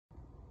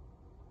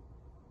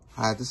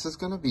Hi, this is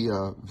going to be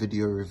a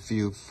video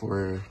review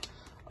for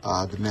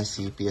the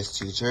Messi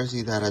PSG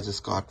jersey that I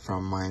just got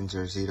from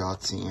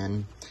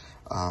Minejersey.cn.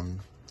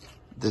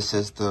 This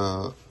is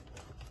the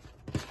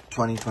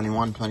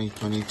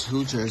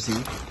 2021-2022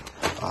 jersey,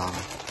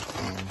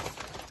 and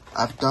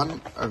I've done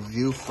a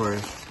review for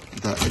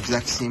the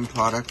exact same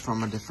product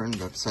from a different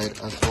website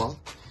as well.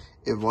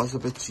 It was a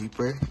bit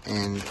cheaper,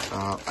 and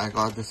I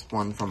got this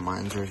one from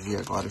Minejersey.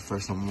 I got it for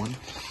someone,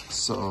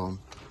 so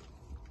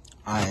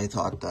I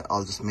thought that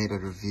I'll just make a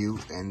review,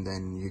 and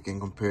then you can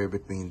compare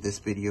between this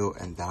video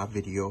and that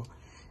video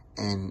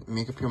and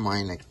make up your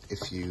mind, like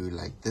if you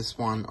like this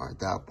one or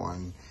that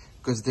one,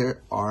 because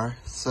there are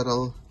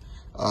subtle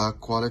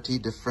quality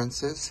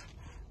differences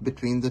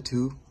between the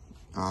two,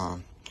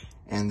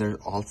 and there's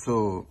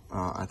also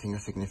I think a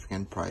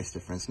significant price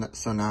difference.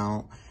 So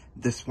now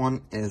this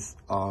one is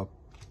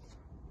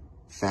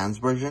fans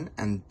version,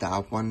 and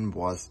that one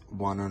was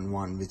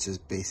one-on-one, which is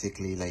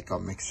basically like a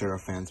mixture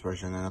of fans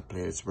version and a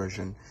players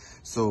version.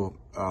 So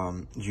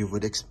you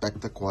would expect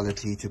the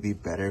quality to be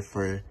better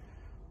for,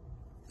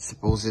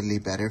 supposedly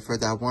better for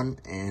that one,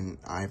 and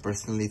I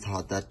personally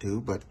thought that too,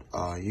 but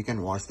you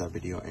can watch that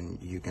video and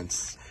you can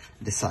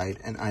decide.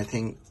 And I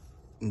think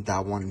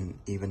that one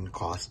even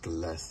cost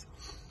less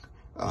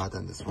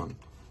than this one.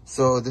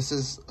 So this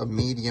is a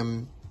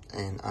medium,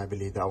 and I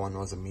believe that one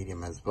was a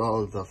medium as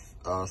well. The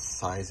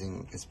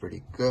sizing is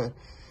pretty good.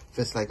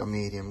 Fits like a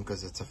medium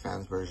because it's a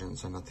fans version,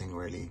 so nothing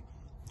really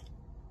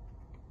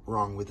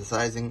wrong with the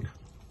sizing.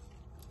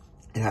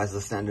 It has the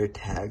standard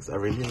tags. I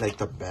really like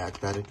the bag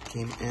that it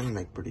came in,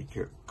 like pretty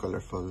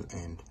colorful,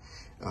 and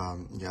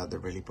yeah, they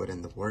really put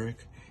in the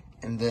work.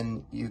 And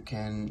then you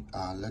can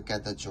look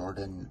at the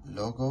Jordan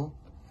logo.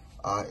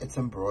 It's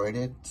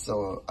embroidered,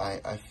 so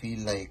I feel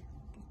like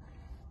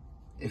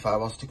if I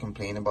was to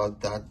complain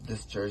about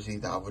this jersey,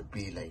 that would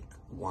be like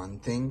one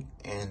thing.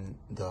 And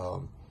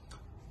the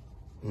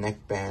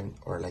neckband,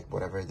 or like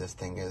whatever this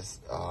thing is,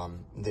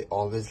 they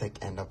always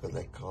like end up with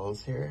like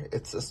curls here.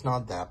 It's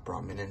not that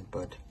prominent,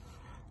 but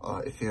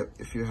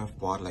if you have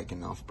bought like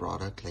enough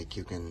product, like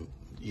you can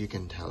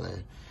tell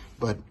it,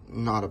 but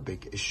not a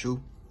big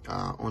issue.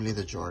 Only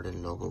the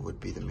Jordan logo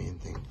would be the main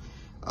thing.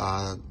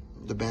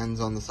 The bands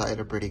on the side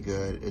are pretty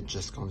good. It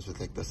just comes with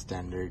like the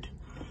standard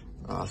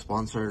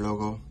sponsor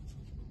logo.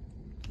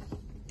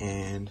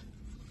 And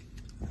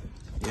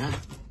yeah,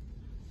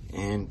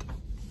 and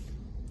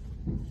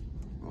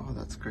oh,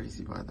 that's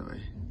crazy, by the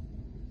way.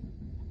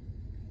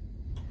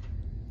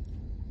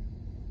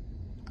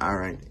 All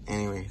right,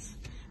 anyways,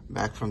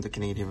 back from the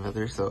Canadian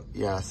weather. So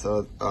yeah,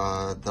 so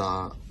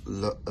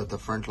the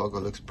front logo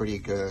looks pretty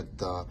good.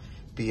 The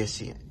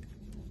PSG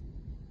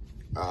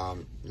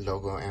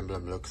logo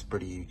emblem looks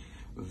pretty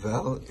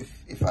well.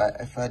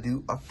 If I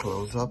do a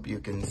close up, you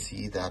can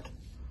see that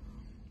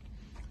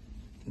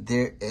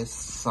there is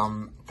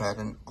some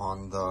pattern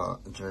on the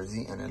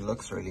jersey, and it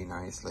looks really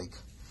nice. Like,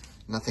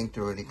 nothing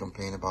to really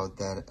complain about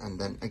that. And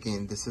then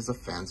again, this is a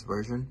fans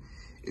version.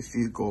 If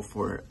you go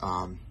for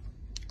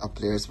a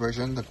players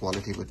version, the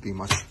quality would be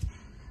much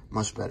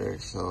better.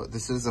 So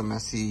this is a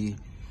Messi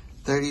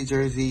 30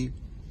 jersey.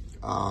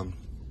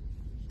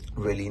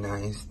 Really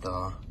nice.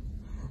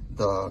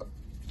 The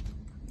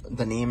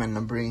name and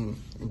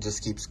numbering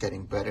just keeps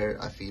getting better.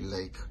 I feel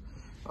like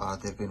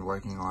they've been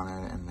working on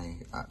it, and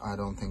I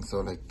don't think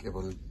so like it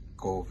will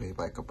go away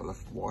by a couple of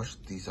wash.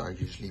 These are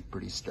usually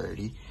pretty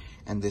sturdy,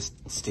 and they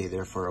stay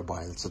there for a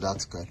while, so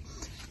that's good.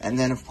 And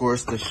then of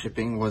course the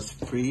shipping was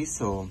free,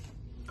 so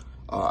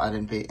I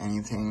didn't pay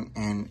anything,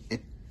 and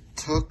it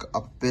took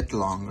a bit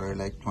longer,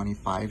 like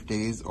 25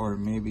 days or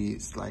maybe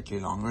slightly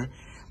longer,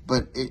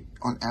 but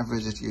on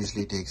average it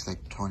usually takes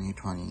like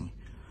 5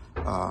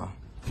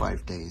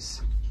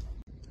 days.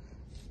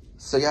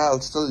 So yeah, I'll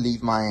still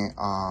leave my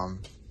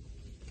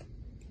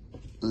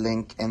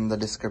link in the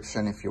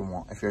description if you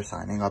want. If you're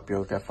signing up,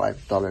 you'll get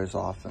 $5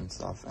 off and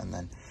stuff, and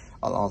then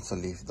I'll also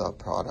leave the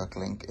product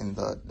link in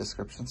the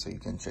description so you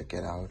can check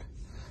it out.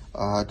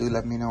 Do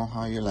let me know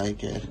how you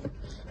like it.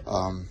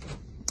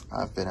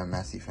 I've been a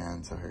Messi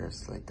fan, so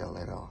here's like a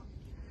little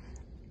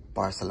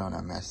Barcelona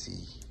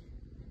Messi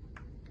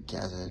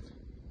gadget.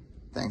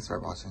 Thanks for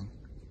watching.